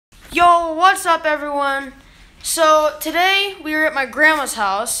Yo, what's up everyone? So today we are at my grandma's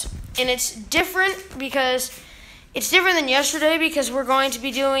house and it's different than yesterday because we're going to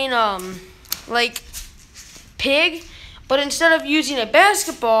be doing like pig, but instead of using a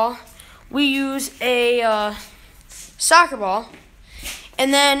basketball, we use a soccer ball.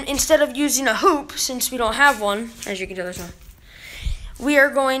 And then instead of using a hoop, since we don't have one, as you can tell there's one, we are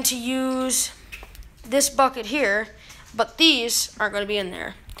going to use this bucket here, but these aren't going to be in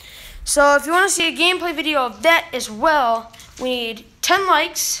there. So if you want to see a gameplay video of that as well, we need 10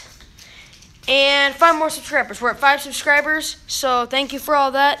 likes and 5 more subscribers. We're at 5 subscribers, so thank you for all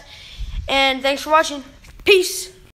that, and thanks for watching. Peace!